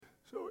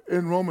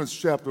In Romans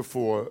chapter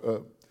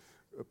 4,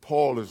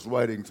 Paul is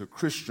writing to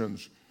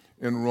Christians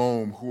in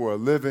Rome who are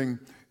living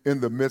in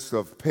the midst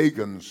of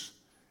pagans,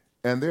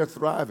 and they're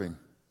thriving.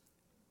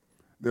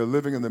 They're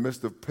living in the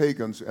midst of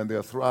pagans, and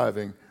they're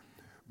thriving,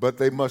 but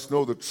they must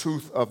know the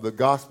truth of the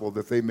gospel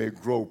that they may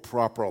grow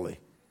properly.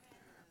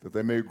 That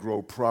they may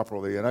grow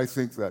properly. And I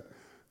think that,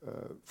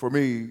 for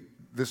me,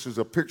 this is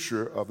a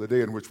picture of the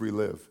day in which we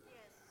live.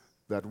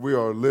 That we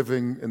are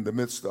living in the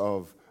midst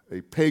of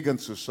a pagan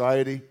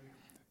society,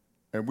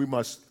 and we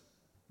must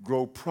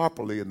grow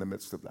properly in the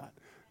midst of that.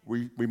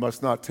 We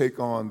must not take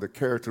on the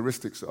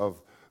characteristics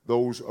of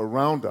those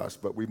around us,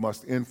 but we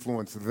must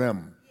influence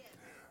them.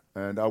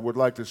 And I would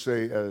like to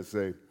say as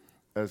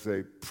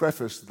a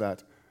preface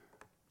that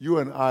you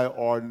and I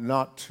are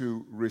not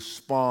to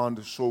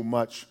respond so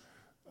much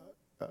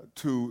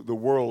to the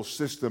world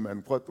system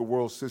and what the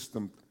world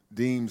system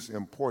deems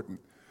important,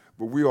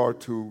 but we are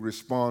to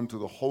respond to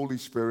the Holy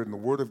Spirit and the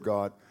Word of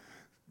God,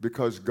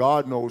 because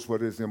God knows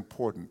what is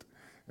important.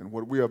 And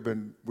what we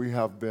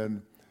have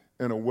been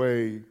in a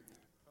way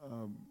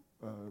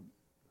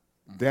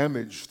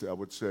damaged, I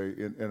would say,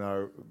 in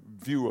our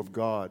view of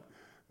God.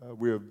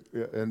 We have,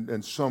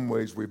 in some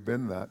ways, we've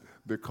been that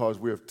because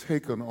we have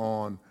taken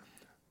on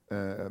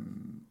a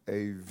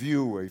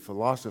view, a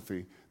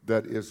philosophy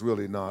that is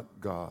really not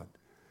God.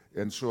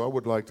 And so I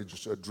would like to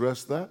just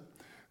address that.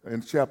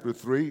 In chapter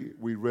 3,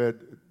 we read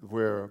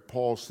where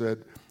Paul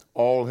said,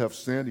 all have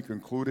sinned. He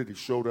concluded, he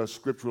showed us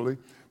scripturally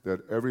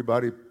that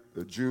everybody,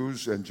 the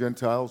Jews and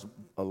Gentiles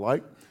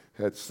alike,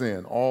 had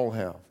sinned. All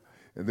have.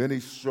 And then he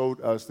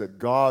showed us that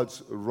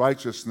God's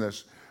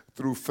righteousness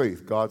through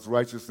faith. God's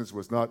righteousness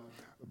was not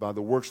by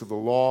the works of the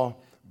law,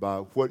 by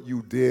what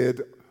you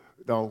did.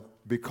 Now,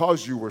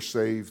 because you were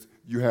saved,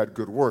 you had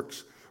good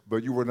works,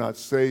 but you were not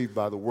saved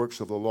by the works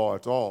of the law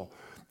at all.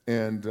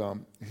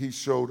 And he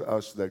showed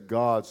us that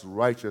God's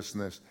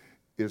righteousness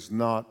is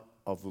not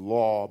of the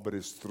law, but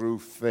is through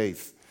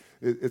faith.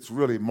 It's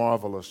really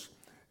marvelous.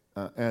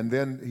 And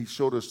then he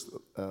showed us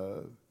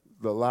the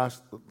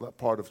last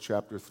part of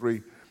chapter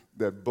 3,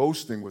 that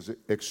boasting was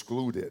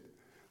excluded.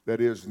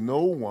 That is,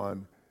 no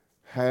one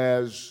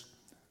has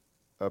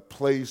a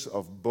place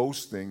of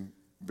boasting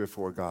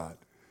before God.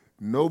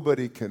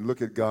 Nobody can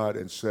look at God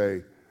and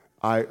say,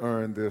 I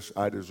earned this,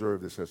 I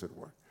deserve this, as it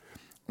were.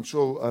 And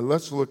so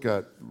let's look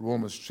at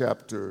Romans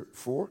chapter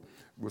 4.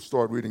 We'll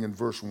start reading in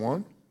verse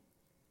 1.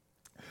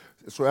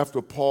 So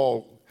after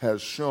Paul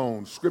has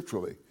shown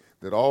scripturally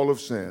that all have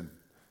sinned,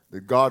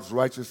 that God's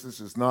righteousness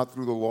is not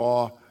through the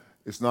law,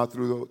 it's not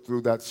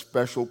through that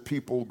special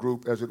people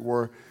group, as it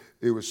were,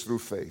 it was through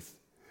faith.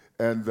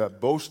 And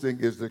that boasting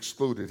is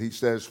excluded. He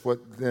says,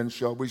 what then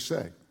shall we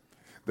say?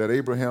 That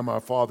Abraham our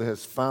father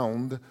has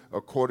found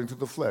according to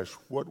the flesh.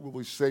 What will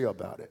we say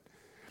about it?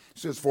 He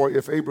says, for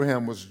if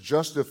Abraham was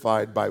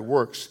justified by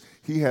works,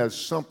 he has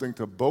something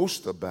to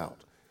boast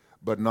about,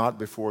 but not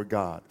before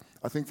God.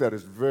 I think that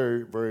is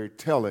very, very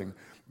telling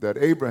that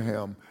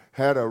Abraham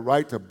had a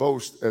right to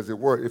boast, as it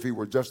were, if he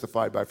were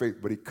justified by faith,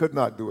 but he could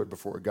not do it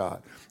before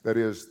God. That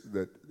is,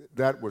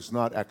 that was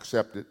not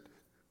accepted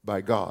by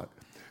God.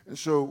 And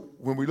so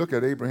when we look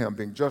at Abraham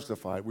being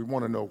justified, we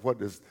want to know, what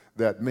does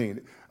that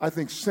mean? I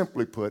think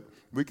simply put,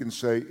 we can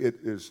say it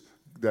is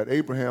that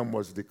Abraham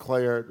was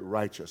declared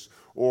righteous,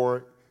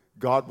 or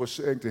God was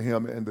saying to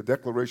him in the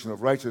declaration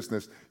of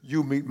righteousness,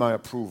 you meet my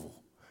approval.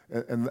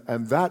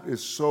 And that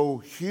is so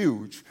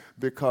huge,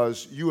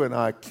 because you and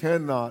I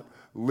cannot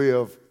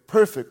live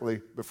perfectly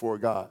before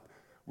God.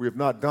 We have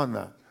not done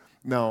that.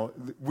 Now,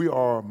 we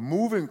are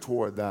moving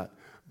toward that,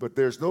 but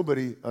there's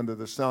nobody under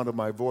the sound of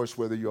my voice,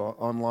 whether you're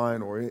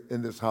online or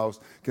in this house,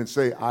 can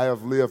say, I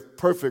have lived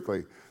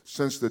perfectly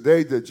since the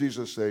day that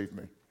Jesus saved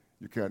me.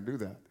 You can't do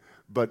that.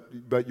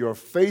 But your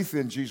faith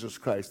in Jesus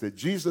Christ, that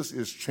Jesus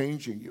is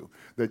changing you,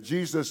 that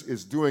Jesus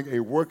is doing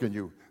a work in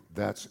you,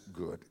 that's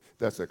good.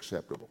 That's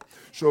acceptable.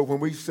 So when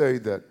we say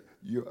that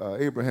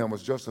Abraham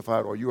was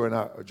justified, or you and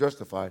I are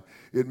justified,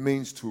 it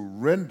means to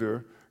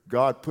render.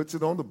 God puts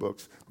it on the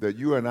books that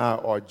you and I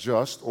are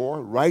just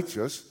or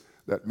righteous.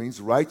 That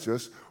means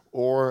righteous,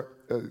 or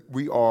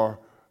we are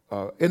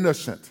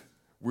innocent.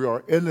 We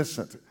are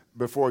innocent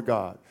before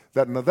God.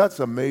 Now that's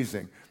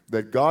amazing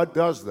that God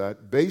does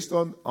that based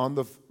on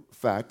the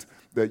fact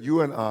that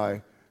you and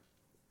I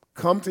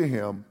come to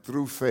him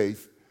through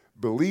faith,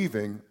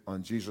 believing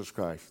on Jesus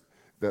Christ.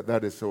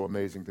 That is so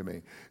amazing to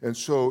me. And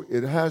so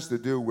it has to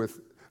do with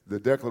the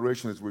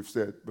declaration, as we've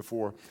said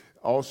before,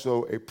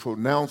 also a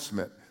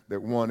pronouncement that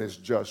one is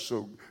just.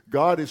 So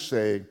God is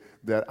saying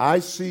that I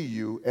see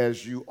you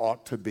as you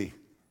ought to be.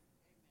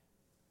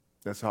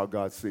 That's how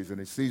God sees it. And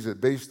he sees it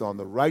based on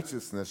the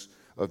righteousness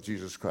of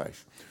Jesus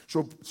Christ.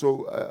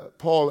 So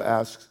Paul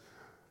asks,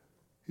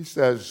 he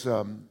says,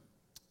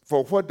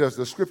 for what does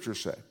the scripture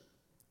say?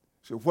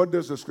 So what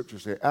does the scripture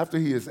say? After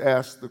he has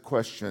asked the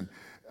question,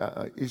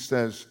 he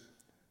says,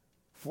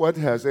 what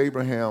has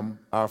Abraham,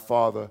 our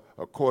father,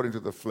 according to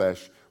the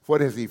flesh,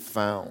 what has he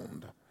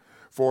found?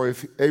 For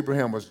if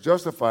Abraham was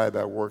justified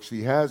by works,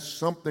 he has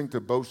something to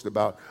boast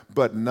about,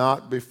 but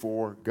not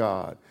before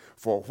God.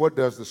 For what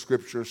does the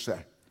scripture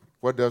say?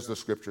 What does the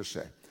scripture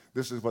say?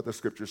 This is what the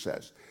scripture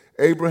says.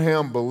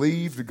 Abraham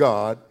believed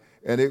God,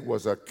 and it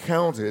was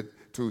accounted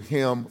to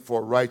him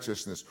for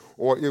righteousness,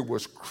 or it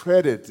was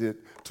credited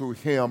to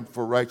him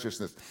for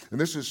righteousness.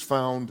 And this is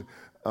found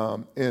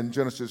in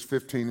Genesis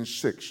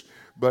 15:6.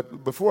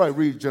 But before I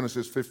read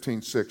Genesis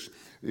 15:6,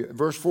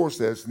 verse 4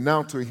 says,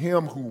 now to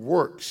him who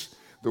works,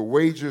 the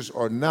wages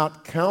are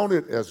not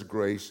counted as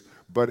grace,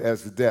 but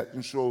as debt.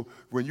 And so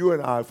when you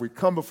and I, if we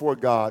come before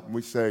God and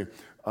we say,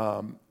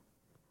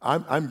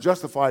 I'm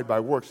justified by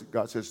works,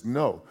 God says,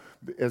 no.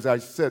 As I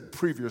said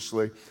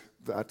previously,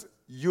 that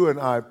you and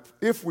I,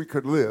 if we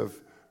could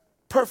live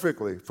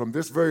perfectly from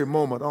this very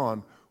moment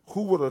on,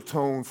 who would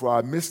atone for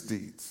our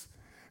misdeeds?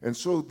 And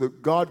so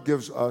God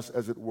gives us,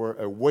 as it were,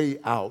 a way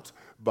out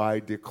by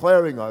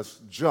declaring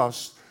us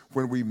just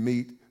when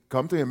we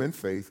come to him in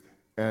faith,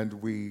 and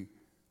we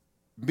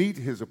meet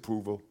his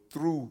approval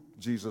through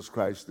Jesus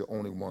Christ, the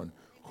only one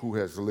who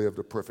has lived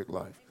a perfect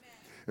life.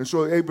 And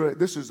so Abraham,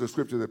 this is the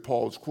scripture that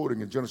Paul is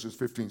quoting in Genesis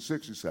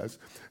 15:6. He says,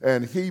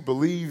 and he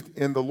believed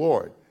in the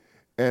Lord,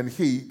 and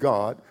he,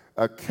 God,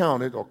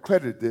 accounted or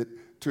credited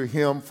to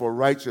him for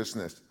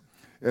righteousness.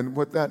 And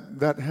what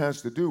that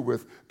has to do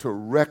with to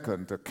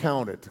reckon, to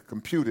count it, to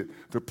compute it,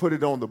 to put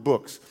it on the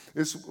books.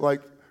 It's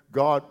like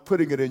God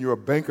putting it in your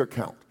bank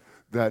account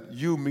that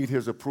you meet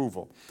his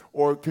approval.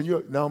 Or can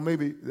you, now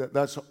maybe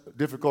that's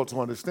difficult to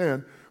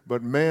understand,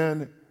 but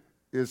man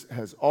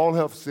has all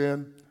have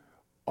sinned,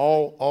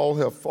 all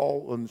have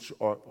fallen,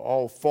 or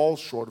all fall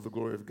short of the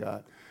glory of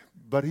God.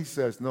 But he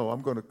says, no,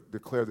 I'm going to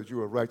declare that you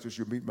are righteous,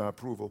 you meet my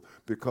approval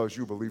because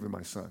you believe in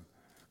my son,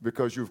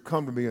 because you've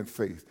come to me in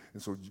faith.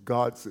 And so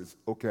God says,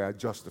 okay, I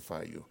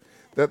justify you.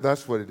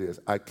 That's what it is.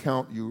 I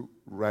count you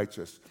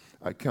righteous.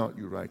 I count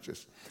you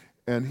righteous.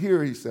 And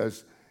here he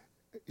says,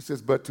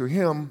 but to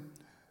him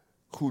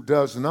who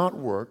does not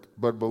work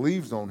but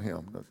believes on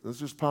him.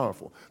 This is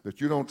powerful,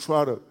 that you don't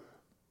try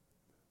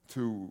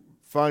to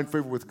find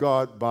favor with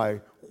God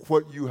by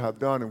what you have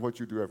done and what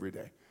you do every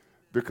day,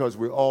 because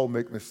we all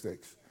make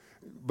mistakes.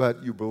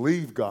 But you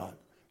believe God.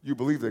 You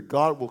believe that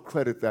God will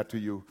credit that to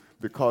you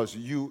because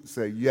you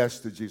say yes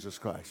to Jesus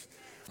Christ.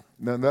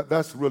 Now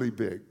that's really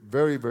big,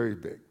 very, very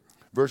big.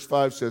 Verse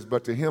 5 says,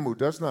 but to him who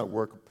does not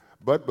work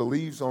but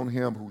believes on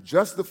him who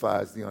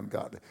justifies the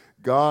ungodly,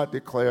 God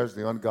declares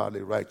the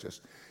ungodly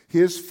righteous.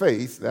 His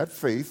faith,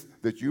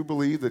 that you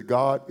believe that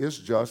God is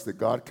just, that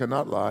God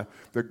cannot lie,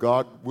 that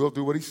God will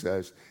do what he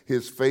says,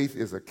 his faith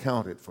is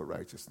accounted for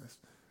righteousness.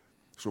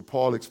 So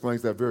Paul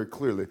explains that very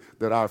clearly,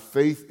 that our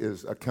faith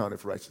is accounted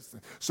for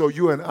righteousness. So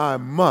you and I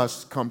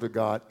must come to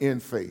God in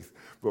faith.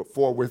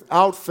 For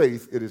without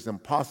faith, it is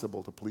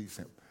impossible to please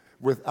him.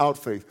 Without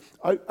faith.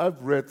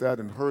 I've read that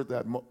and heard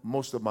that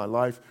most of my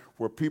life,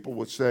 where people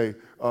would say,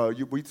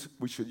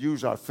 we should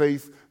use our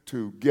faith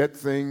to get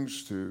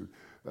things, to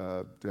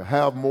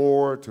have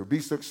more, to be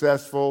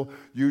successful.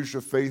 Use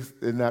your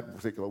faith in that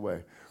particular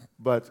way.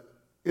 But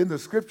in the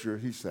scripture,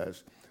 he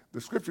says, the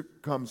scripture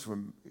comes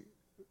from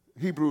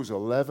Hebrews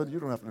 11. You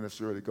don't have to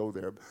necessarily go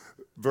there.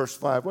 Verse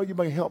 5, well, you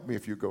may help me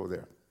if you go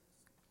there.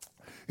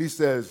 He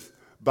says,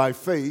 by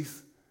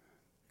faith,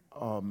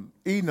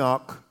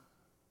 Enoch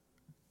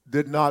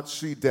did not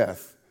see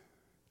death.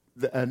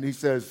 And he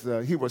says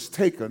he was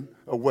taken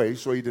away,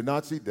 so he did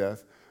not see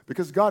death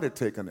because God had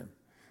taken him.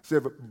 He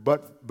said,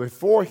 but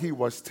before he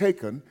was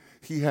taken,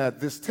 he had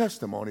this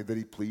testimony that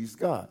he pleased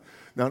God.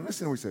 Now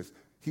listen to what he says.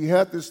 He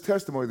had this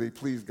testimony that he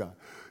pleased God.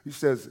 He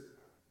says,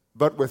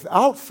 but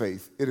without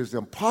faith, it is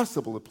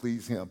impossible to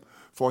please him.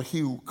 For he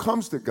who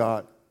comes to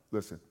God,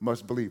 listen,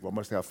 must believe or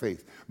must have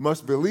faith,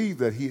 must believe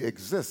that he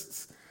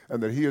exists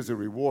and that he is a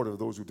rewarder of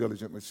those who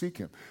diligently seek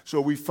him.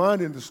 So we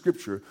find in the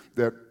scripture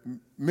that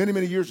many,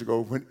 many years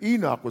ago, when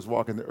Enoch was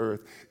walking the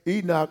earth,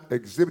 Enoch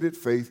exhibited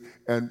faith,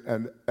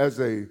 and as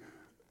a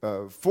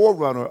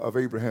forerunner of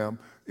Abraham,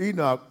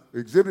 Enoch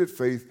exhibited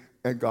faith,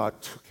 and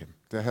God took him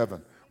to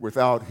heaven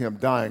without him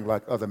dying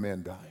like other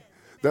men died.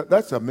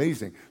 That's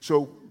amazing.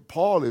 So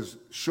Paul is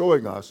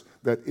showing us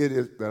that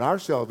that our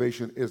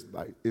salvation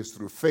is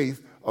through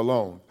faith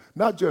alone,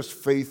 not just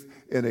faith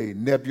in a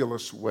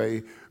nebulous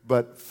way,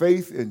 but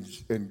faith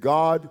in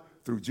God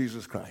through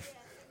Jesus Christ.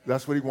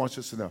 That's what he wants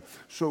us to know.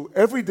 So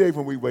every day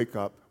when we wake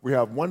up, we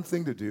have one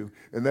thing to do,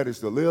 and that is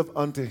to live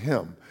unto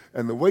him.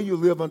 And the way you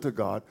live unto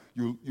God,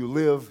 you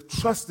live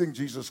trusting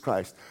Jesus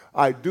Christ.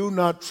 I do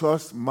not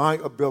trust my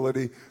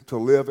ability to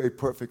live a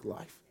perfect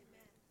life.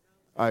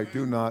 I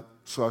do not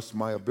trust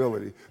my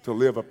ability to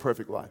live a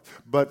perfect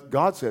life. But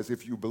God says,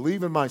 if you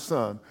believe in my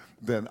son,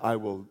 then I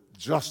will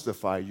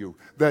justify you.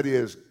 That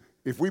is,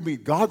 if we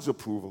meet God's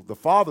approval, the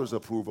Father's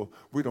approval,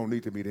 we don't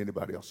need to meet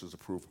anybody else's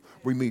approval.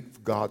 We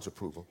meet God's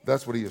approval.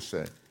 That's what he is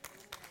saying.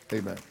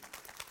 Amen.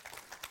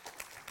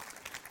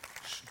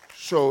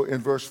 So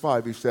in verse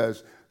 5, he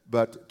says,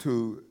 but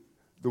to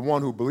the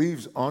one who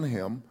believes on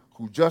him,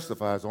 who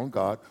justifies on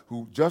God,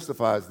 who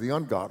justifies the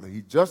ungodly.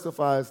 He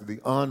justifies the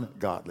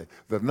ungodly,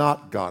 the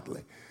not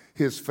godly.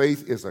 His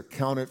faith is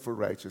accounted for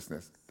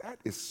righteousness. That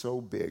is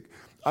so big.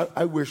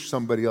 I wish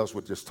somebody else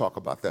would just talk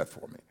about that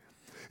for me.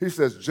 He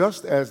says,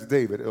 just as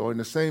David, or in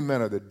the same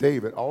manner that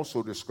David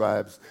also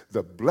describes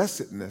the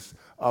blessedness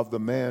of the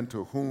man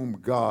to whom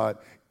God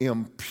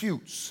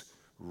imputes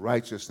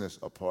righteousness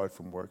apart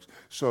from works.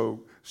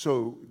 So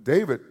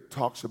David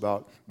talks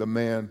about the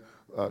man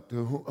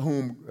to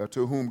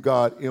whom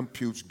God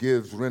imputes,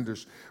 gives,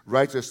 renders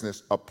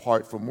righteousness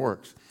apart from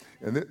works.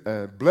 And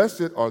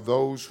blessed are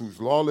those whose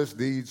lawless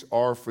deeds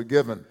are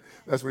forgiven.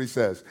 That's what he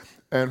says.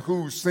 And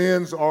whose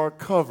sins are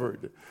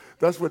covered.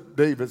 That's what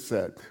David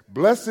said.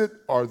 Blessed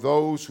are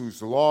those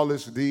whose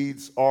lawless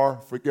deeds are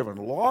forgiven.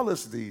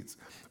 Lawless deeds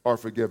are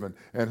forgiven,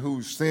 and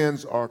whose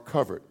sins are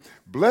covered.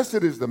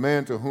 Blessed is the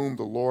man to whom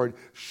the Lord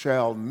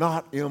shall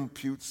not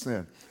impute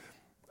sin.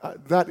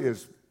 That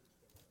is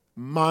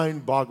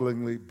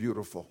mind-bogglingly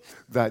beautiful,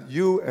 that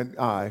you and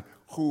I,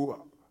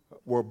 who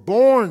were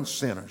born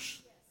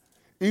sinners,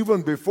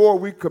 even before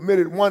we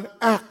committed one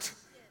act,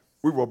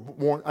 we were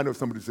born. I know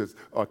somebody says,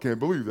 I can't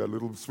believe that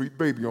little sweet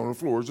baby on the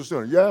floor is a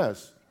sinner.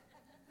 Yes,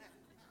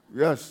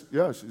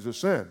 it's a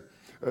sin.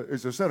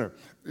 It's a sinner.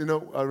 You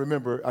know, I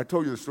remember, I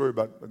told you the story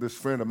about this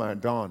friend of mine,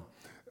 Don.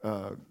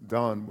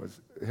 Don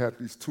had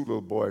these two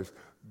little boys,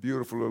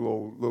 beautiful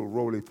little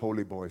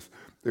roly-poly boys.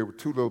 They were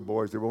two little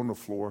boys. They were on the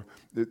floor.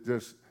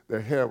 Their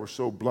hair was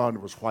so blonde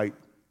it was white.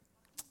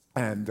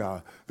 And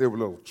they were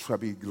little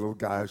chubby little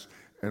guys.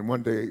 And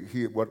one day,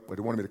 he wanted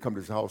me to come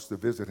to his house to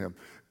visit him.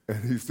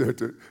 And he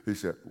said,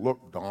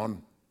 look,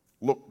 Don,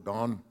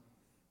 little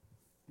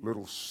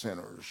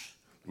sinners.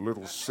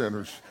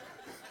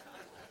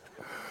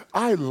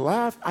 I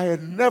laughed. I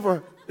had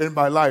never in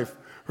my life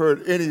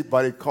heard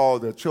anybody call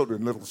their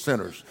children little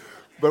sinners.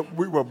 But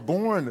we were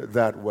born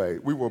that way.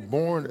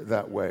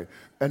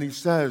 And he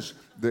says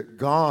that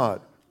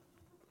God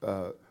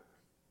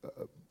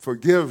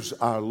forgives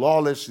our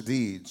lawless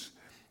deeds,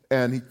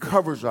 and he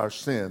covers our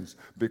sins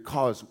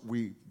because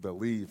we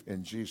believe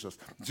in Jesus.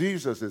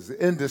 Jesus is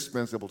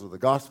indispensable to the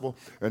gospel,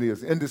 and he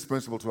is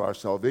indispensable to our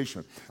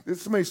salvation.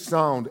 This may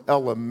sound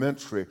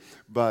elementary,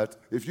 but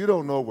if you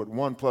don't know what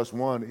 1 +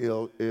 1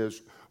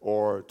 is,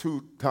 or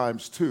 2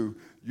 × 2,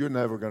 you're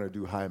never going to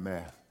do high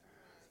math.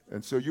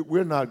 And so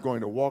we're not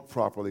going to walk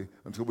properly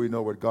until we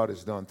know what God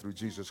has done through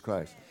Jesus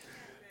Christ.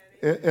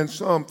 In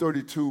Psalm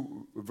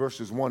 32,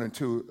 verses 1 and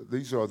 2,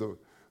 these are the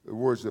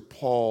words that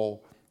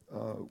Paul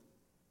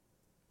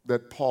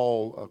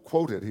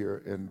quoted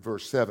here in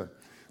verse 7.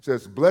 It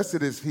says,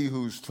 blessed is he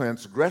whose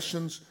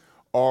transgressions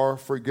are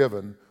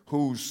forgiven,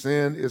 whose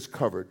sin is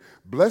covered.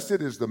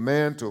 Blessed is the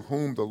man to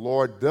whom the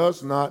Lord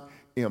does not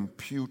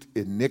impute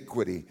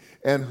iniquity,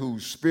 and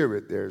whose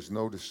spirit there is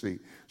no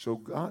deceit. So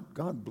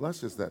God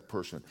blesses that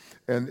person.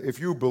 And if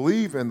you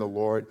believe in the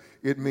Lord,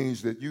 it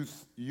means that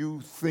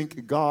you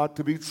think God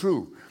to be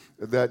true,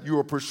 that you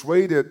are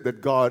persuaded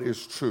that God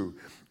is true.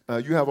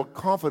 You have a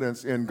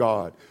confidence in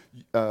God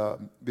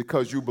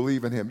because you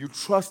believe in him. You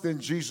trust in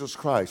Jesus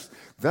Christ.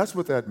 That's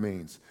what that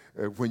means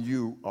when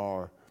you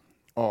are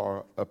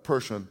a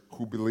person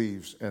who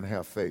believes and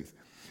have faith.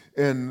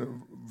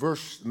 In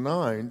verse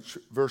 9,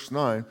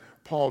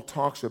 Paul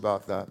talks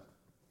about that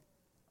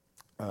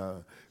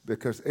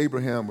because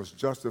Abraham was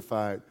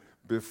justified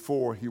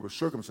before he was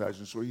circumcised.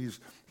 And so he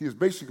is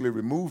basically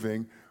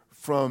removing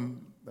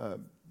from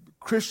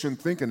Christian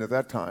thinking at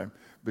that time,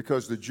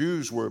 because the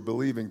Jews were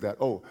believing that,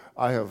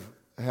 I've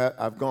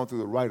gone through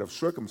the rite of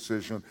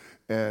circumcision,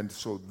 and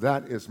so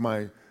that is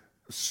my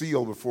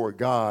seal before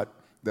God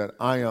that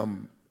I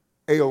am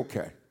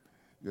A-okay,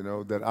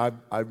 that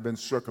I've been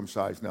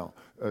circumcised now.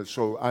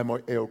 So I'm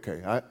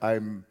A-okay.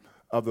 I'm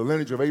of the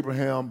lineage of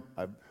Abraham.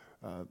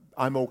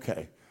 I'm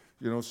okay.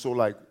 So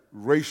like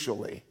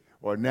racially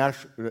or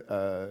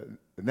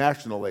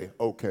nationally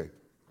okay.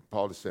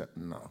 Paul just said,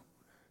 no.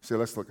 So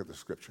let's look at the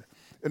scripture.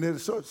 And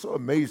it's so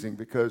amazing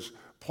because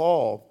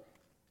Paul,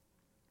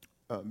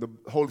 the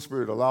Holy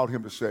Spirit allowed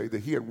him to say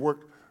that he had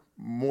worked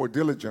more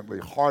diligently,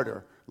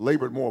 harder,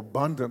 labored more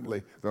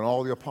abundantly than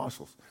all the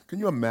apostles. Can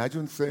you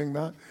imagine saying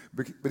that?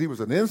 But he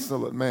was an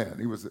insolent man.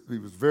 He was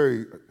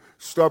very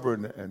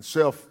stubborn and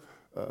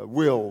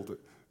self-willed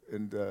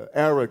and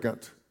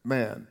arrogant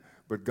man.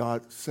 But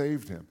God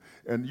saved him.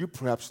 And you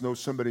perhaps know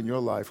somebody in your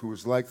life who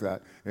was like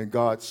that, and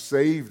God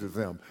saved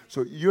them.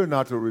 So you're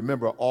not to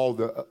remember all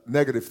the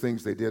negative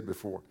things they did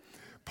before.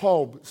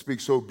 Paul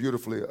speaks so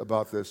beautifully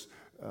about this.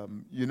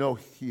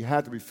 He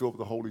had to be filled with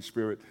the Holy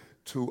Spirit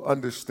to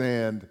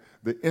understand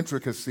the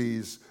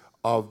intricacies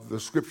of the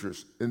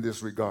scriptures in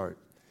this regard.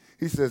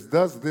 He says,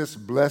 does this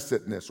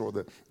blessedness or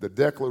the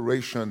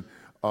declaration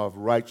of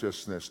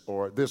righteousness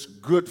or this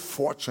good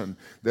fortune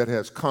that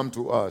has come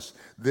to us,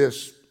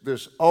 this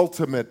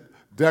ultimate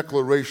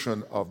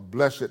declaration of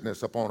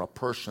blessedness upon a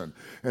person,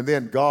 and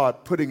then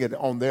God putting it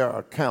on their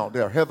account,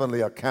 their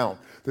heavenly account,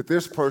 that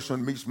this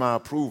person meets my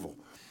approval.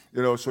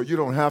 So you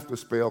don't have to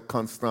spell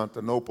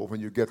Constantinople when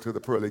you get to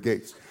the pearly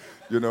gates.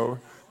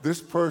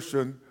 This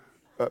person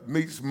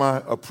meets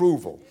my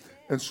approval.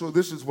 And so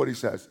this is what he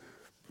says.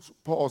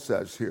 Paul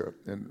says here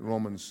in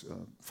Romans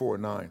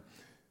 4:9.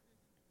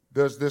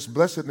 Does this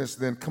blessedness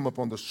then come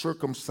upon the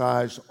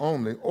circumcised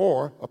only,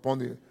 or upon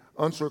the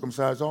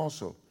uncircumcised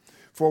also?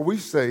 For we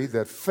say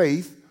that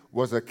faith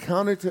was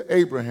accounted to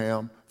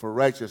Abraham for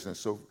righteousness.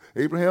 So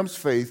Abraham's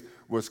faith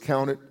was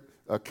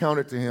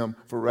accounted to him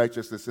for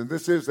righteousness. And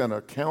this is an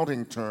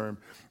accounting term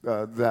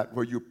that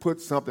where you put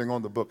something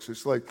on the books.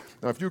 It's like,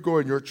 now if you go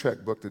in your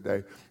checkbook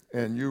today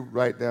and you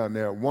write down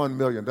there $1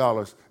 million,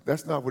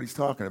 that's not what he's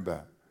talking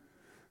about.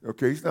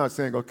 Okay, he's not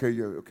saying, okay,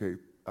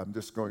 I'm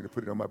just going to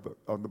put it on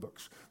on the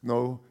books.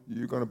 No,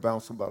 you're going to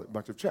bounce a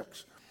bunch of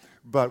checks.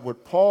 But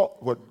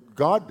what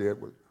God did,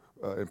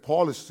 and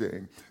Paul is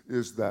saying,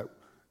 is that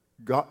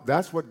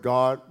that's what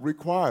God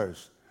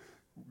requires.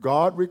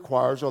 God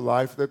requires a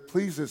life that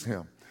pleases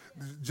him.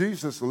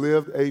 Jesus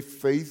lived a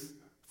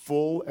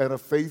faithful and a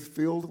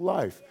faith-filled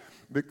life.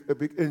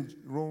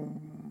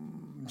 In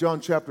John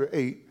chapter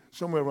 8,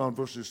 somewhere around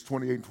verses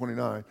 28 and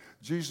 29,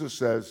 Jesus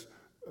says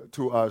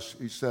to us,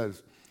 he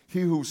says,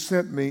 he who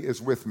sent me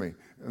is with me.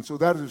 And so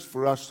that is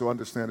for us to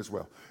understand as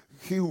well.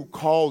 He who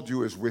called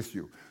you is with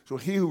you. So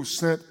he who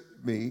sent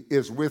me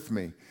is with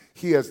me.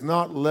 He has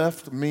not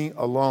left me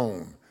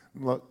alone.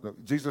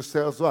 Jesus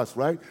tells us,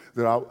 right,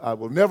 that I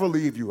will never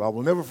leave you. I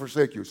will never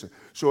forsake you.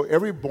 So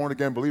every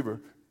born-again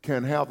believer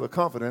can have the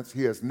confidence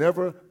he has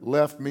never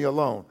left me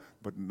alone.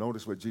 But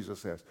notice what Jesus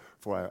says,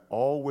 for I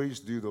always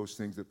do those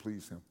things that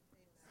please him.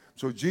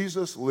 So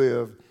Jesus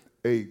lived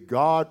a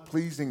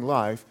God-pleasing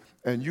life,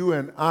 and you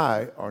and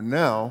I are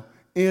now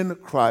in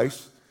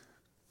Christ,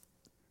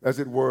 as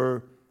it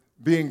were,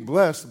 being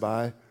blessed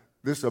by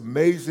this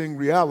amazing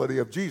reality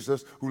of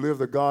Jesus who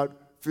lived a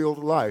God-filled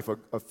life,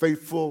 a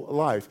faithful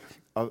life,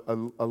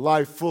 a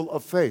life full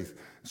of faith.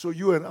 So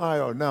you and I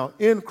are now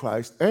in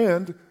Christ,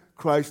 and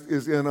Christ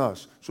is in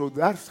us. So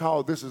that's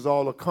how this is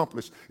all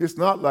accomplished. It's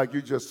not like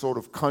you just sort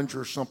of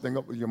conjure something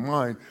up with your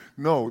mind.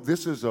 No,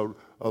 this is a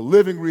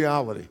living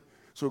reality.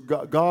 So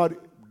God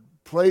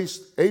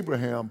placed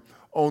Abraham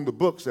on the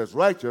books as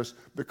righteous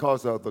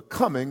because of the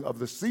coming of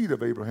the seed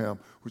of Abraham,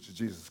 which is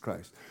Jesus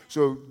Christ.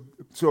 So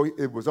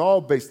it was all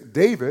based.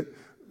 David,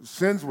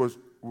 sins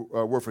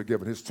were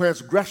forgiven. His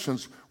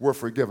transgressions were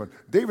forgiven.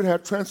 David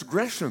had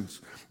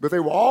transgressions, but they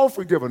were all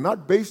forgiven,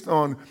 not based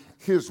on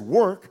his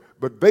work,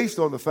 but based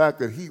on the fact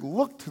that he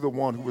looked to the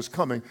one who was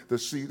coming, the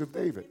seed of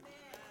David.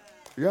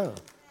 Yeah,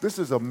 this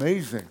is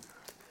amazing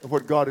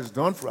what God has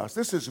done for us.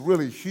 This is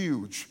really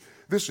huge.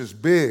 This is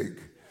big.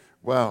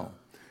 Wow.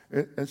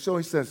 And so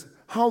he says,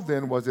 how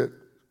then was it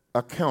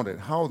accounted?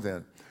 How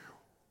then?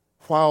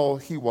 While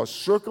he was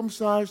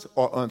circumcised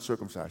or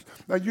uncircumcised?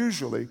 Now,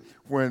 usually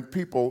when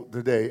people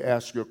today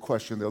ask you a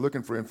question, they're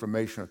looking for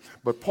information.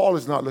 But Paul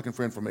is not looking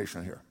for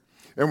information here.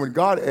 And when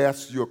God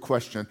asks you a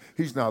question,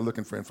 he's not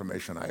looking for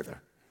information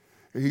either.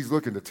 He's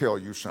looking to tell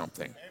you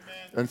something.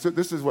 Amen. And so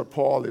this is what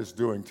Paul is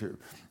doing too.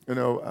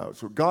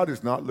 So God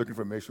is not looking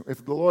for information.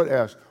 If the Lord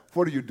asks,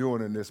 what are you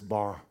doing in this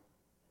bar?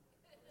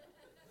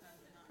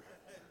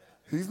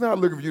 He's not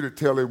looking for you to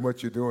tell him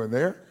what you're doing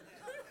there.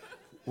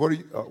 What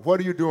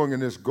are you doing in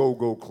this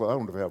go-go club? I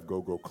don't know if I have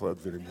go-go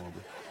clubs anymore.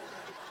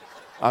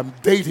 But I'm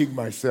dating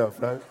myself,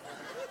 right?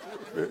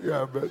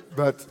 Yeah,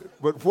 but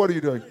what are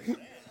you doing?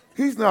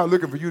 He's not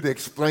looking for you to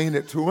explain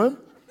it to him,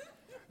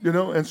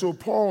 And so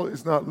Paul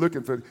is not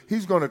looking for it.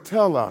 He's going to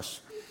tell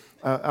us.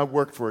 I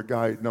worked for a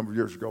guy a number of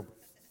years ago,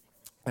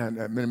 and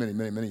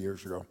many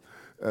years ago.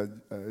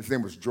 His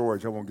name was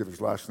George. I won't give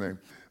his last name,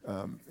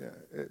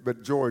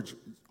 but George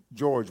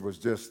was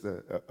just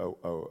a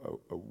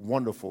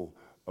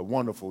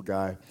wonderful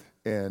guy,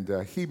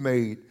 and he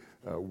made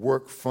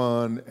work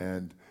fun,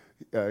 and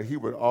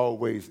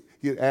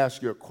he'd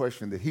ask you a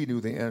question that he knew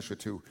the answer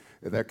to,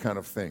 and that kind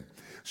of thing.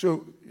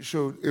 So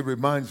it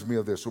reminds me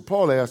of this. So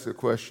Paul asked the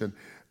question,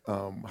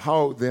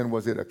 how then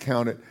was it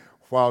accounted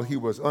while he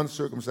was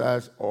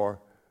uncircumcised or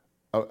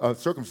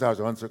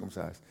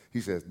uncircumcised?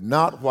 He says,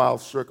 not while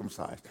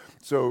circumcised.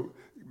 So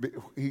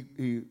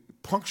he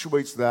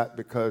punctuates that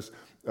because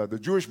the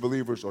Jewish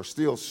believers are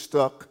still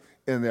stuck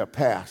in their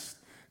past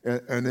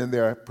and in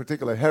their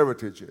particular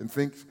heritage, and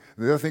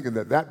they're thinking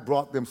that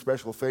brought them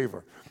special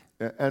favor.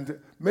 And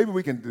maybe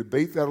we can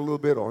debate that a little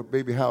bit, or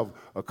maybe have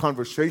a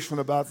conversation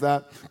about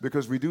that,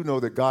 because we do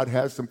know that God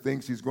has some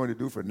things he's going to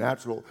do for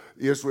natural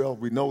Israel.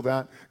 We know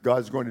that.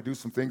 God's going to do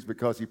some things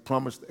because he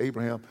promised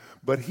Abraham.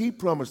 But he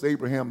promised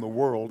Abraham the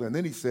world, and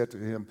then he said to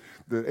him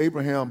that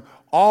Abraham,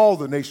 all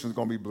the nations are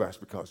going to be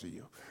blessed because of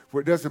you.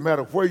 It doesn't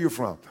matter where you're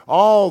from,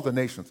 all the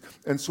nations.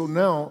 And so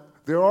now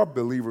there are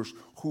believers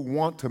who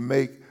want to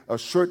make a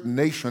certain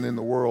nation in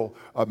the world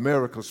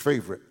America's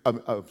favorite.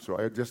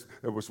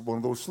 It was one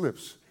of those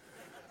slips.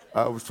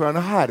 I was trying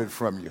to hide it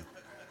from you.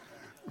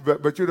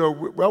 But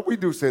we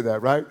do say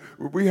that, right?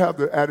 We have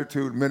the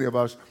attitude, many of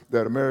us,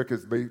 that America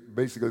is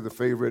basically the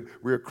favorite.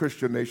 We're a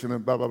Christian nation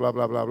and blah, blah, blah,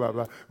 blah, blah, blah,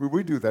 blah.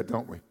 We do that,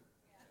 don't we?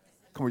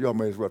 Come on, y'all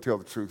may as well tell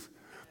the truth.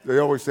 They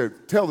always say,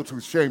 tell the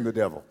truth, shame the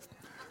devil.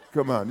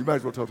 Come on, you might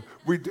as well tell the truth.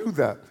 We do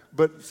that.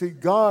 But see,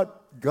 God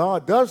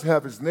does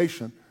have his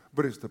nation,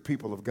 but it's the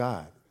people of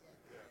God.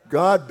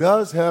 God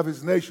does have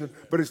his nation,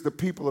 but it's the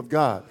people of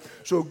God.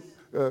 So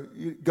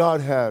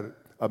God had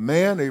a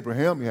man,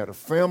 Abraham. He had a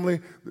family,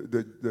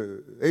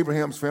 the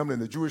Abraham's family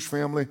and the Jewish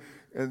family.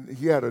 And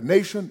he had a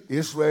nation,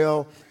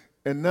 Israel,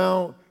 and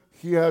now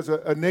he has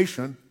a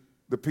nation,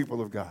 the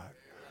people of God.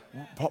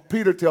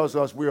 Peter tells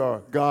us we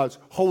are God's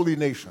holy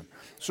nation.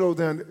 So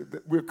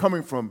then we're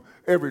coming from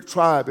every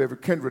tribe, every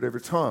kindred, every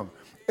tongue,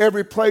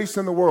 every place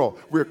in the world.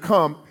 We're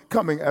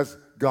coming as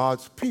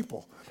God's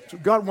people. So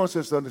God wants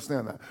us to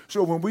understand that.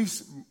 So when we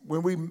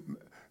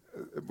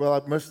well,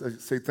 I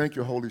must say thank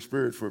you, Holy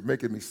Spirit, for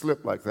making me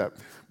slip like that.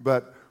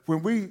 But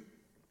when we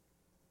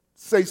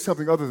say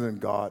something other than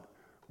God,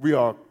 we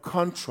are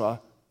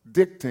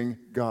contradicting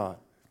God.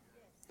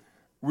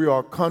 We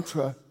are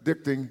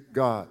contradicting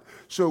God.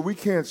 So we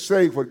can't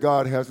say what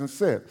God hasn't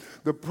said.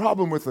 The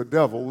problem with the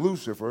devil,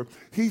 Lucifer,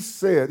 he's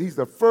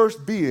the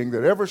first being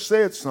that ever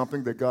said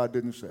something that God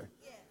didn't say.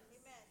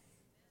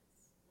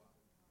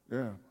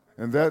 Yeah.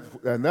 And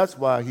that's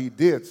why he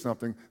did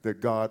something that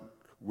God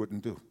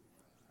wouldn't do.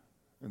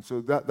 And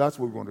so that's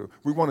what we want to do.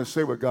 We want to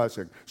say what God's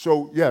saying.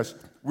 So, yes,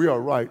 we are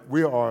right.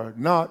 We are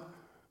not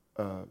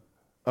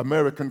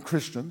American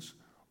Christians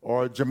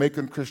or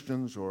Jamaican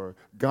Christians or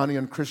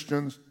Ghanaian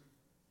Christians.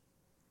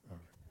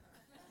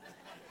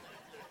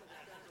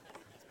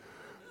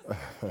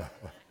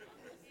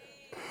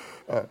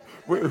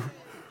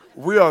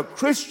 We are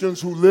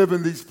Christians who live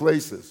in these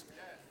places.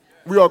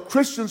 We are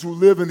Christians who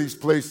live in these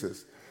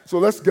places. So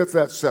let's get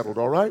that settled,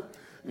 all right?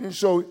 And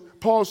so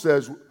Paul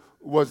says,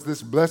 was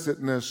this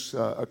blessedness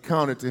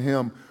accounted to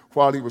him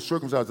while he was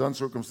circumcised,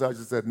 uncircumcised?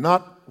 He said,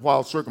 not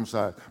while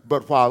circumcised,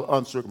 but while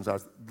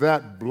uncircumcised.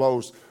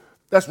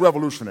 That's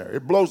revolutionary.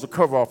 It blows the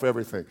cover off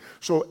everything.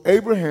 So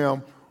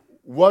Abraham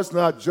was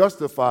not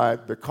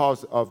justified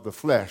because of the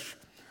flesh.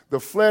 The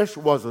flesh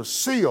was a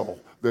seal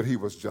that he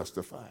was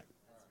justified.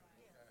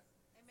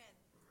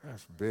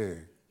 That's big.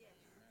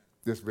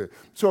 That's big.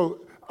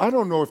 So I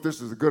don't know if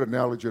this is a good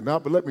analogy or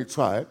not, but let me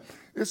try it.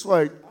 It's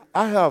like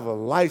I have a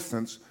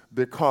license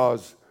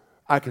because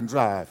I can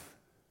drive.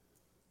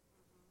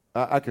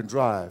 I can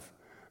drive.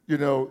 You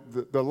know,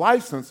 the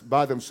license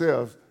by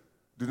themselves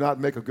do not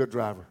make a good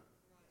driver.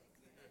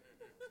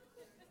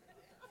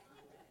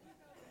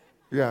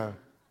 Yeah.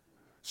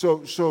 So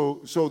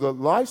the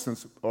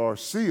license or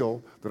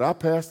seal that I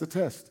passed the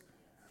test.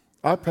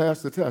 I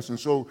passed the test. And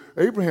so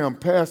Abraham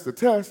passed the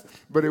test,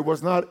 but it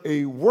was not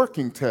a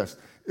working test.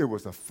 It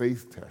was a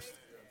faith test.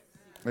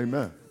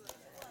 Amen.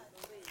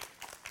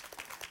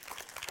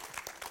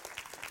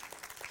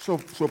 So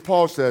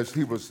Paul says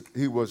this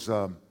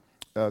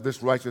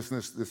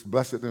righteousness, this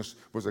blessedness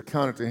was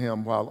accounted to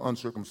him while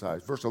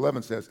uncircumcised. Verse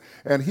 11 says,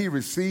 and he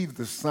received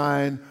the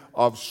sign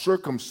of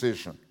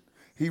circumcision.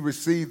 He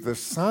received the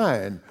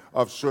sign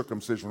of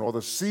circumcision or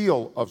the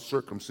seal of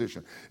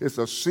circumcision. It's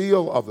a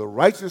seal of the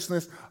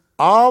righteousness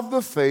of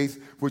the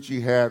faith which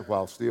he had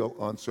while still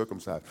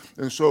uncircumcised.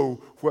 And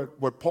so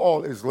what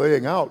Paul is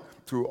laying out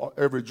to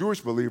every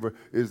Jewish believer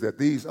is that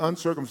these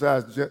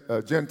uncircumcised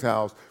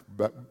Gentiles,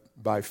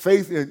 by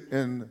faith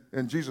in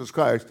Jesus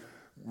Christ,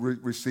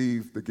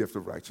 receive the gift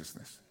of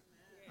righteousness.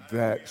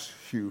 That's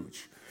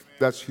huge.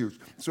 That's huge.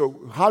 So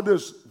what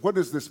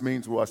does this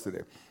mean to us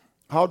today?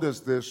 How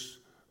does this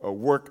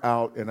work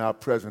out in our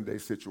present day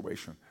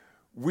situation?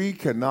 We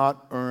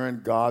cannot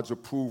earn God's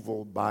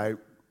approval by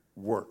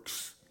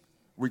works.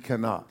 We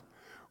cannot.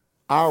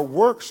 Our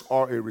works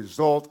are a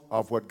result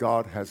of what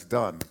God has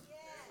done.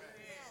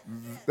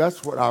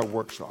 That's what our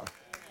works are.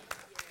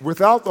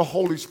 Without the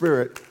Holy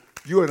Spirit,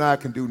 you and I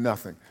can do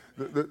nothing.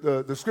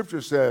 The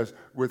scripture says,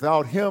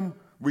 without him,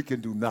 we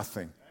can do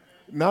nothing.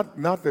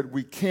 Not that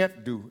we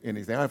can't do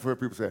anything. I've heard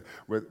people say,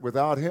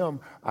 without him,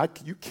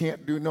 you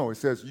can't do. No, it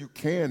says you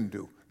can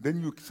do.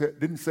 Then you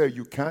didn't say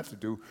you can't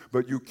do,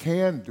 but you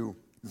can do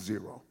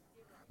zero.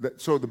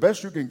 So the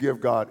best you can give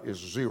God is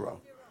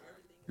zero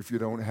if you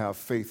don't have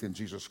faith in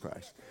Jesus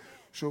Christ.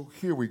 So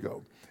here we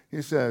go.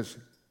 He says,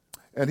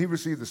 and he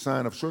received the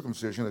sign of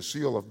circumcision, a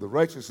seal of the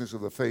righteousness of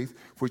the faith,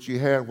 which he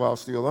had while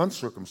still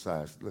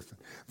uncircumcised, listen,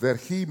 that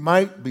he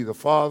might be the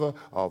father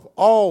of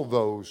all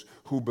those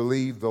who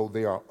believe, though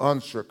they are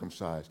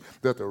uncircumcised,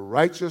 that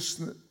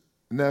righteousness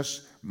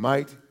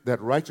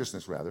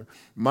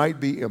might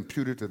be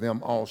imputed to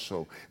them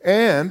also,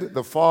 and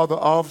the father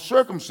of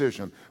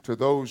circumcision to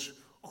those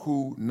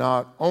who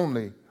not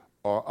only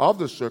are of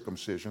the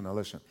circumcision. Now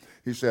listen,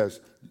 he says,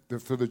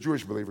 to the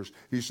Jewish believers,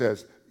 he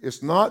says,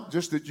 it's not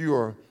just that you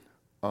are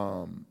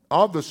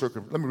of the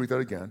circumcision. Let me read that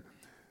again.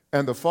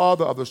 And the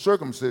father of the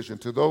circumcision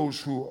to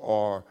those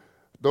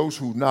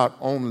who not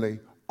only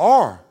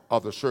are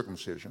of the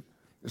circumcision.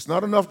 It's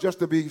not enough just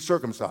to be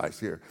circumcised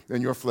here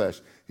in your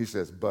flesh. He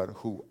says, but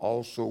who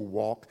also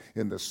walk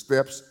in the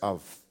steps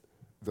of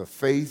the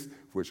faith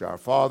which our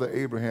father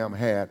Abraham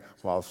had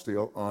while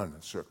still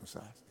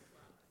uncircumcised.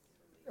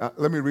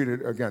 Let me read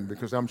it again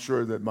because I'm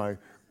sure that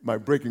my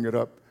breaking it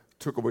up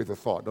took away the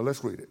thought. Now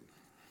let's read it.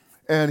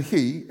 And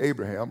he,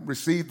 Abraham,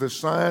 received the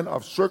sign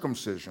of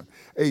circumcision,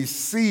 a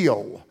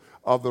seal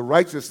of the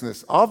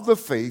righteousness of the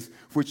faith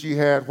which he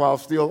had while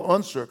still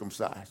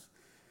uncircumcised.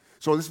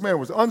 So this man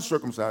was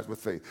uncircumcised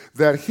with faith,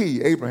 that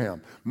he,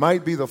 Abraham,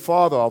 might be the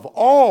father of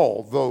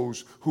all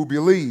those who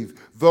believe,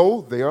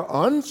 though they are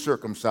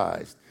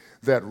uncircumcised,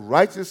 that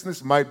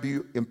righteousness might be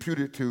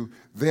imputed to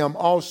them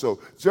also.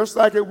 Just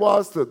like it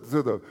was to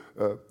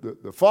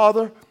the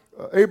father,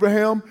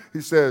 Abraham,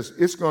 he says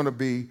it's going to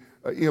be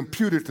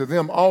imputed to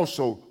them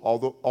also,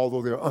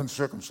 although they're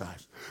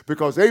uncircumcised.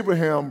 Because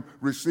Abraham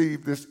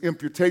received this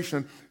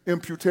imputation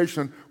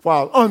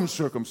while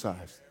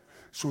uncircumcised.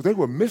 So they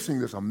were missing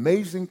this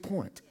amazing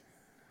point.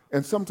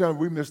 And sometimes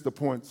we miss the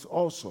points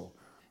also.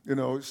 You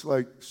know, it's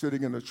like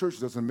sitting in the church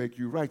doesn't make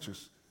you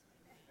righteous.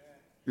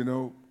 You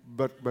know,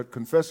 but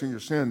confessing your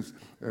sins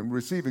and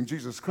receiving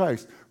Jesus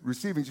Christ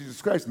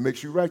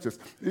makes you righteous.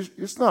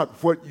 It's not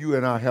what you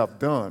and I have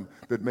done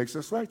that makes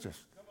us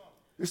righteous.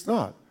 It's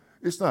not.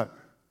 It's not.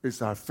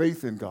 It's our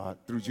faith in God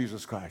through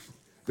Jesus Christ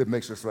that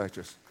makes us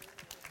righteous.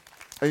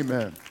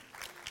 Amen.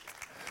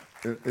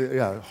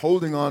 Yeah,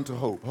 holding on to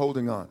hope,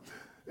 holding on.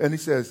 And he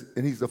says,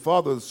 and he's the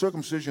father of the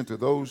circumcision to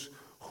those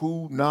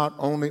who not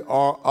only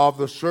are of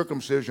the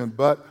circumcision,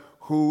 but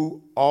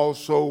who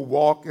also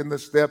walk in the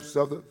steps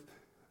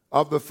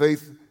of the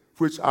faith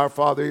which our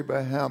father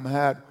Abraham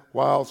had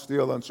while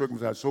still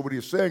uncircumcised. So what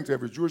he's saying to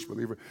every Jewish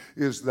believer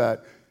is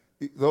that,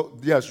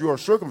 yes, you are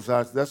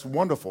circumcised, that's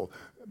wonderful.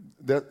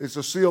 That it's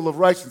a seal of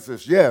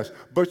righteousness, yes,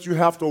 but you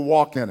have to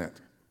walk in it.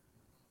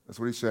 That's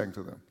what he's saying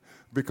to them.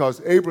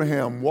 Because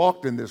Abraham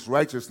walked in this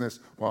righteousness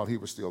while he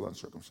was still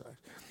uncircumcised.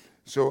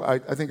 So I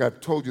think I've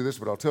told you this,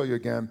 but I'll tell you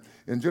again.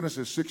 In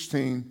Genesis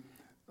 16,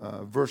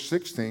 verse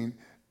 16,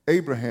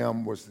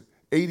 Abraham was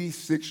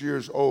 86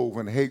 years old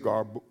when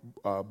Hagar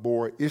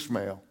bore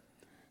Ishmael.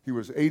 He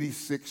was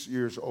 86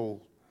 years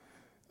old.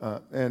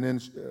 And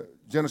in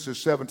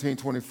Genesis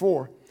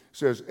 17:24,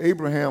 says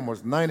Abraham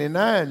was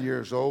 99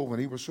 years old when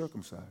he was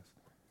circumcised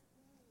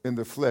in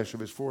the flesh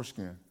of his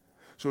foreskin.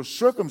 So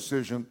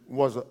circumcision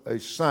was a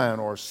sign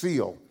or a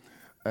seal,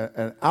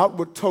 an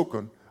outward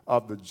token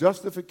of the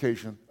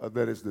justification,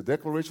 that is the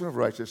declaration of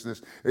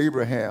righteousness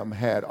Abraham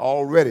had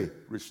already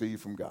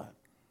received from God.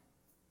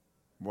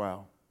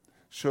 Wow.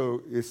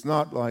 So it's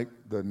not like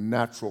the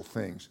natural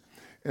things.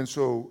 And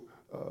so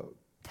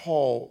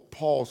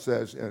Paul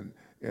says in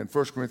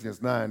 1 Corinthians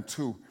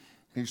 9:2,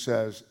 he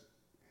says,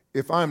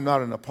 if I'm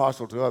not an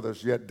apostle to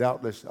others, yet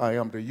doubtless I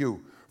am to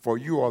you, for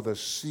you are the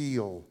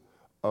seal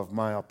of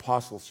my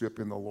apostleship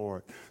in the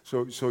Lord.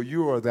 So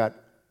you are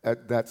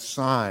that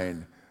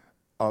sign,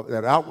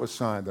 that outward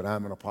sign that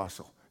I'm an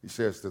apostle, he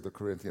says to the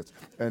Corinthians.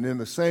 And in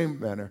the same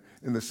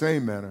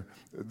manner,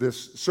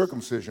 this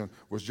circumcision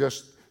was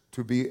just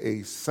to be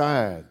a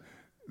sign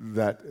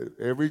that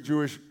every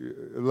Jewish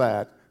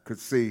lad could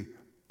see,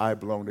 I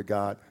belong to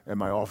God and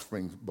my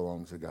offspring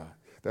belongs to God.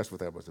 That's what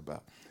that was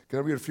about. Can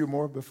I read a few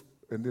more?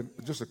 And then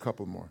just a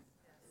couple more.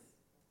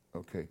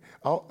 Okay.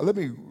 Let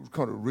me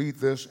kind of read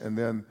this, and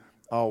then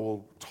I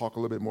will talk a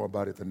little bit more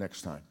about it the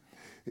next time.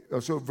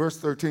 So verse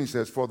 13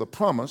 says, for the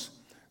promise,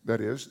 that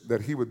is,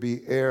 that he would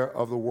be heir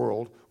of the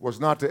world, was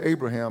not to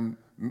Abraham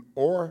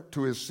or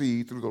to his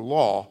seed through the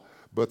law,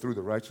 but through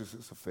the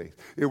righteousness of faith.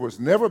 It was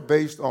never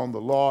based on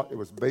the law. It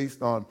was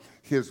based on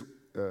his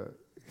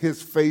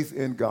faith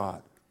in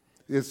God.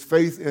 His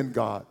faith in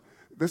God.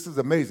 This is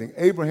amazing.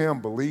 Abraham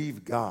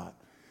believed God.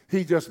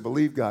 He just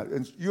believed God.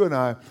 And you and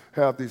I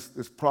have this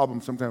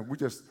problem sometimes. We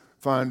just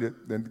find it,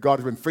 and God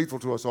has been faithful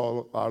to us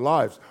all our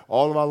lives.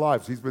 All of our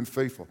lives, he's been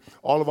faithful.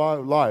 All of our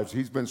lives,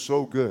 he's been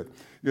so good.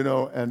 You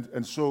know,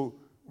 and so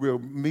we'll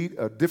meet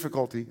a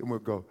difficulty, and we'll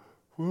go,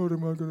 what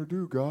am I going to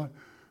do, God?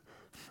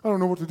 I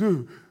don't know what to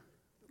do.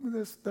 I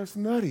mean, that's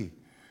nutty.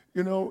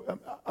 You know,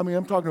 I mean,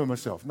 I'm talking to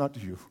myself, not to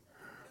you.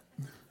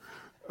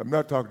 I'm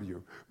not talking to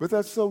you. But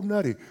that's so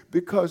nutty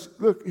because,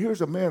 look,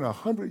 here's a man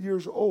 100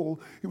 years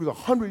old. He was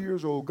 100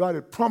 years old. God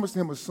had promised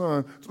him a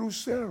son through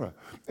Sarah.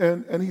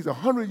 And he's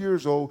 100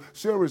 years old.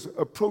 Sarah's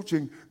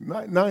approaching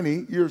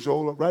 90 years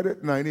old, right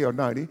at 90 or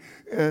 90.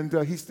 And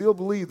he still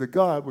believed that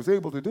God was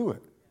able to do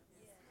it.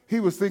 He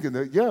was thinking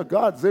that, yeah,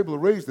 God's able to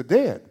raise the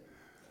dead.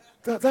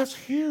 That's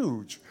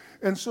huge.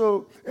 And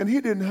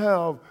he didn't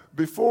have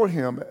before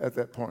him at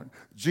that point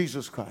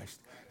Jesus Christ.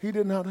 He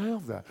did not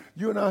have that.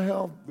 You and I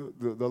have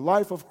the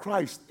life of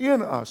Christ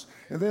in us,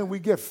 and then we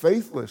get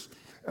faithless.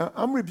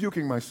 I'm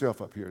rebuking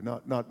myself up here,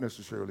 not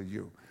necessarily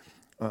you.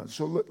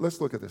 So let's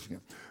look at this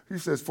again. He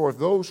says, for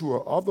those who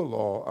are of the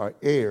law are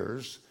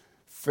heirs,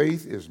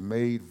 faith is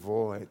made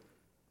void.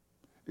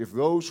 If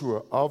those who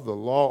are of the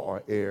law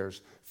are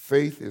heirs,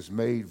 faith is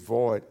made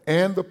void,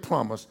 and the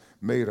promise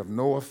made of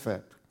no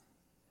effect.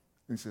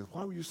 And he says,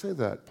 why would you say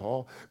that,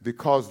 Paul?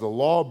 Because the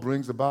law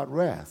brings about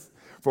wrath.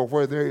 For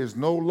where there is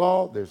no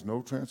law, there's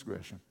no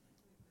transgression.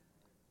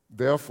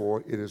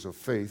 Therefore, it is of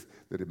faith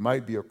that it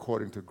might be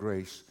according to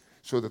grace,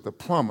 so that the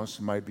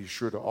promise might be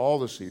sure to all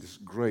the seed. It's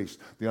grace,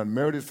 the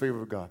unmerited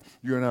favor of God.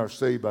 You and I are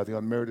saved by the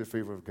unmerited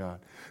favor of God.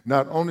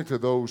 Not only to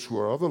those who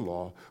are of the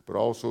law, but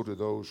also to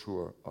those who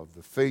are of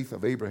the faith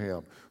of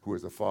Abraham, who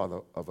is the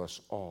father of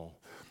us all.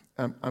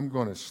 I'm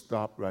going to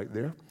stop right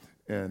there,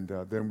 and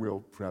then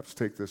we'll perhaps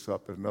take this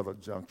up at another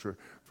juncture,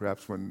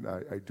 perhaps when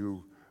I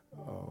do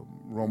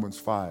Romans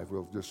 5.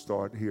 We'll just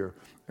start here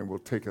and we'll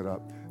take it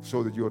up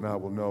so that you and I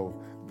will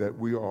know that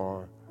we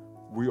are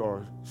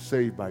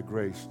saved by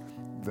grace,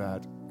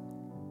 that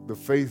the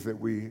faith that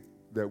we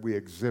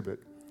exhibit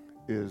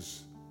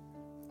is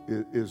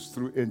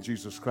through in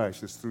Jesus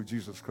Christ. It's through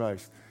Jesus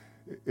Christ.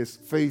 It's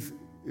faith.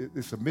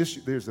 There's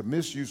a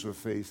misuse of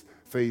faith.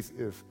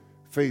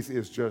 Faith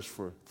is just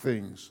for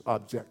things,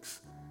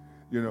 objects.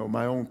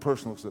 My own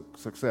personal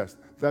success.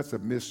 That's a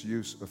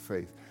misuse of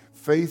faith.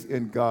 Faith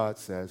in God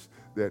says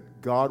that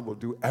God will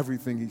do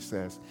everything He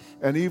says,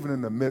 and even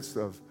in the midst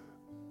of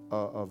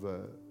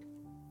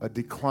a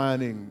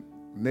declining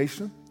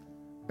nation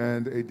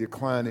and a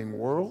declining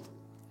world,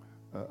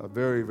 a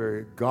very,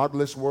 very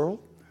godless world,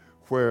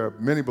 where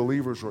many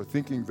believers are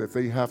thinking that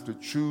they have to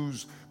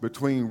choose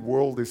between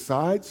worldly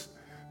sides.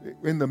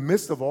 In the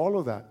midst of all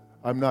of that,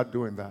 I'm not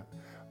doing that.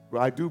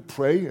 I do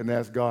pray and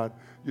ask God,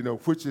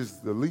 which is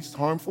the least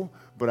harmful,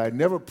 but I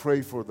never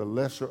pray for the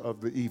lesser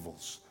of the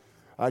evils.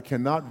 I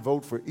cannot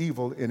vote for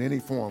evil in any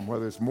form,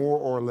 whether it's more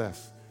or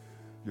less.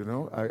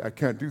 I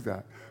can't do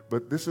that.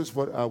 But this is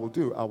what I will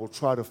do. I will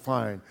try to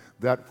find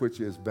that which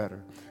is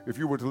better. If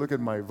you were to look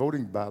at my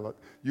voting ballot,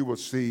 you will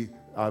see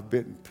I've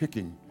been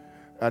picking.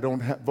 I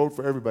don't vote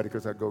for everybody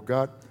because I go,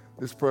 God,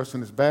 this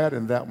person is bad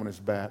and that one is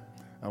bad.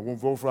 I won't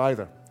vote for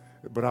either.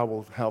 But I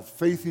will have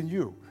faith in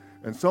you.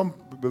 And some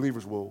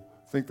believers will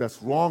think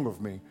that's wrong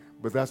of me,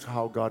 but that's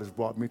how God has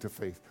brought me to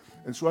faith.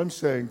 And so I'm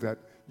saying that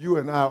you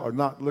and I are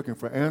not looking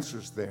for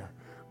answers there,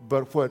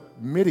 but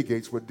what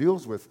mitigates, what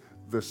deals with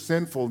the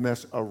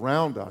sinfulness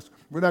around us.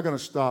 We're not going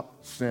to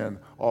stop sin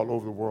all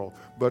over the world,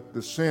 but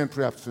the sin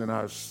perhaps in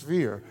our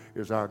sphere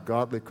is our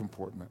godly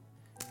comportment.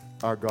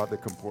 Our godly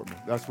comportment.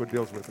 That's what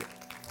deals with it.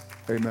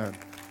 Amen.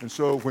 And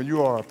so when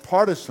you are a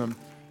partisan,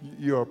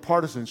 your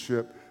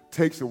partisanship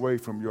takes away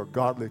from your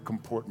godly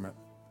comportment.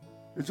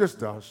 It just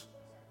does.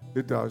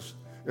 It does.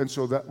 And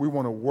so that we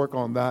want to work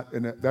on that,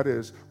 and that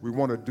is we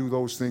want to do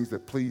those things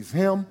that please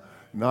Him,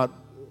 not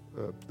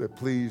that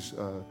please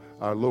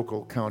our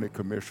local county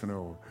commissioner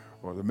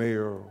or the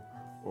mayor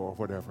or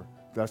whatever.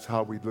 That's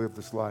how we live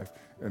this life.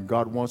 And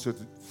God wants us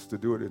to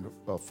do it in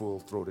a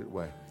full-throated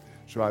way.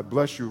 So I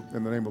bless you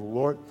in the name of the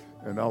Lord,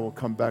 and I will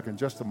come back in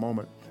just a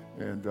moment,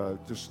 and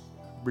just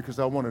because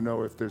I want to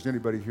know if there's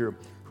anybody here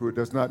who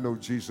does not know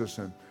Jesus,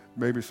 and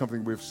maybe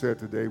something we've said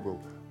today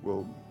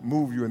will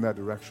move you in that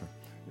direction.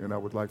 And I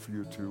would like for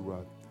you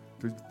to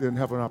then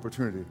have an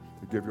opportunity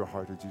to give your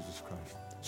heart to Jesus Christ.